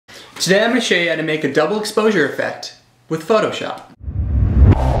Today I'm going to show you how to make a double exposure effect with Photoshop.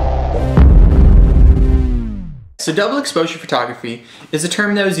 So double exposure photography is a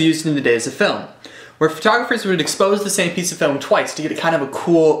term that was used in the days of film, where photographers would expose the same piece of film twice to get a kind of a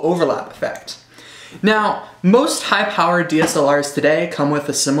cool overlap effect. Now, most high-powered DSLRs today come with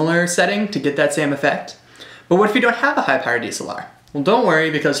a similar setting to get that same effect. But what if you don't have a high-powered DSLR? Well, don't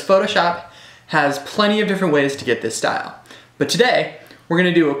worry, because Photoshop has plenty of different ways to get this style. But today, we're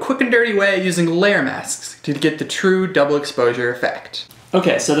going to do a quick and dirty way using layer masks to get the true double exposure effect.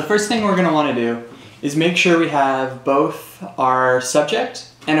 Okay, so the first thing we're going to want to do is make sure we have both our subject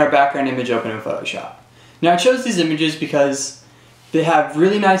and our background image open in Photoshop. Now, I chose these images because they have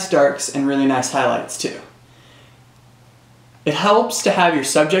really nice darks and really nice highlights too. It helps to have your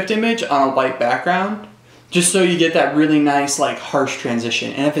subject image on a white background, just so you get that really nice, like, harsh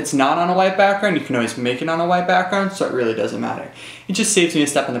transition. And if it's not on a white background, you can always make it on a white background, so it really doesn't matter. It just saves me a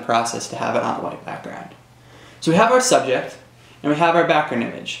step in the process to have it on a white background. So we have our subject, and we have our background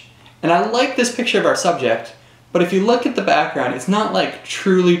image. And I like this picture of our subject, but if you look at the background, it's not like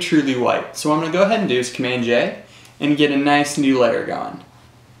truly white. So what I'm gonna go ahead and do is Command J and get a nice new layer going.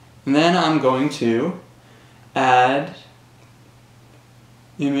 And then I'm going to add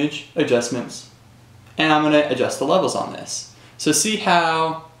image adjustments. And I'm going to adjust the levels on this. So see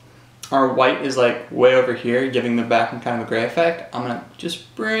how our white is like way over here, giving the background kind of a gray effect? I'm going to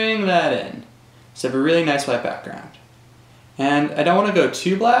just bring that in. So I have a really nice white background. And I don't want to go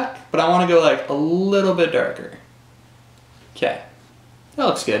too black, but I want to go like a little bit darker. Okay, that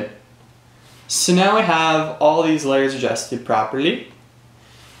looks good. So now we have all these layers adjusted properly.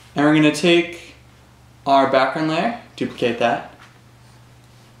 And we're going to take our background layer, duplicate that,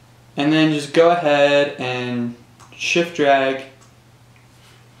 and then just go ahead and shift drag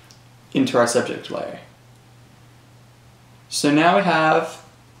into our subject layer. So now we have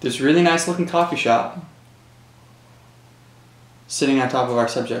this really nice looking coffee shop sitting on top of our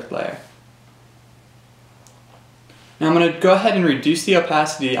subject layer. Now I'm going to go ahead and reduce the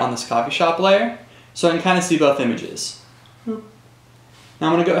opacity on this coffee shop layer so I can kind of see both images. Now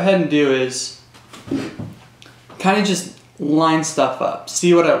I'm going to go ahead and do is kind of just line stuff up,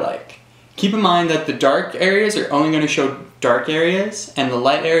 see what I like. Keep in mind that the dark areas are only going to show dark areas and the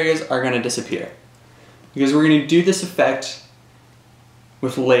light areas are going to disappear. Because we're going to do this effect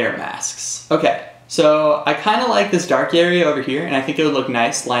with layer masks. Okay, so I kind of like this dark area over here and I think it would look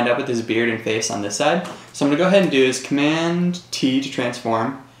nice lined up with his beard and face on this side. So I'm going to go ahead and do is Command T to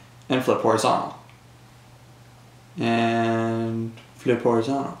transform and flip horizontal. And flip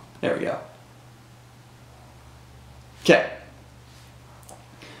horizontal. There we go. Okay.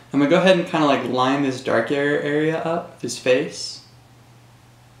 I'm going to go ahead and kind of like line this dark area up with his face.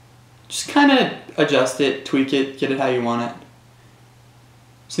 Just kind of adjust it, tweak it, get it how you want it.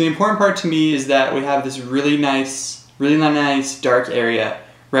 So the important part to me is that we have this really nice dark area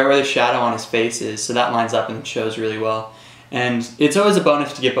right where the shadow on his face is, so that lines up and shows really well. And it's always a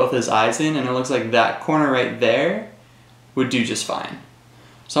bonus to get both his eyes in, and it looks like that corner right there would do just fine.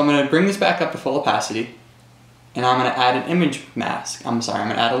 So I'm going to bring this back up to full opacity. And I'm going to add an image mask. I'm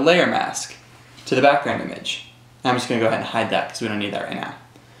going to add a layer mask to the background image. And I'm just going to go ahead and hide that because we don't need that right now.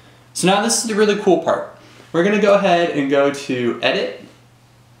 So now this is the really cool part. We're going to go ahead and go to Edit,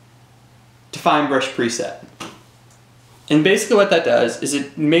 Define Brush Preset. And basically what that does is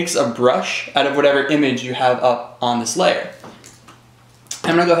it makes a brush out of whatever image you have up on this layer.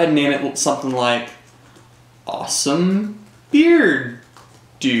 I'm going to go ahead and name it something like Awesome Beard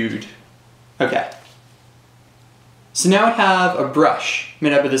Dude. Okay. So now we have a brush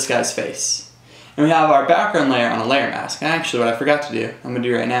made up of this guy's face. And we have our background layer on a layer mask. And actually what I forgot to do, I'm going to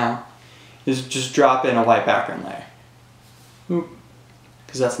do right now, is just drop in a white background layer. Oop,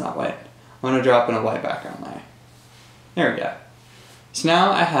 because that's not white. I'm going to drop in a white background layer. There we go. So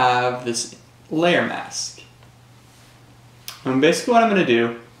now I have this layer mask. And basically what I'm going to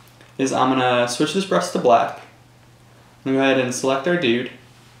do is I'm going to switch this brush to black. I'm going to go ahead and select our dude.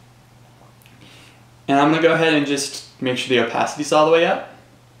 And I'm going to go ahead and just make sure the opacity's all the way up.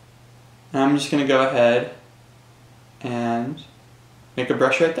 And I'm just going to go ahead and make a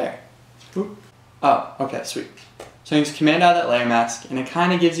brush right there. Oop. Oh, okay, sweet. So you can just command out that layer mask, and it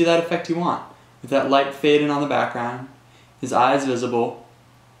kind of gives you that effect you want. With that light fading on the background, his eyes visible,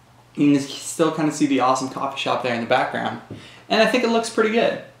 you can still kind of see the awesome coffee shop there in the background. And I think it looks pretty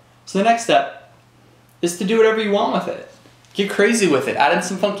good. So the next step is to do whatever you want with it. Get crazy with it, add in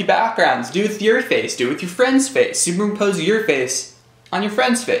some funky backgrounds, do it with your face, do it with your friend's face, superimpose your face on your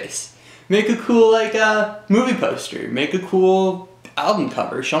friend's face. Make a cool movie poster, make a cool album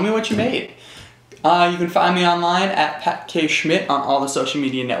cover, show me what you made. You can find me online at Pat K. Schmidt on all the social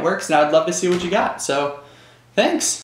media networks, and I'd love to see what you got. So, thanks.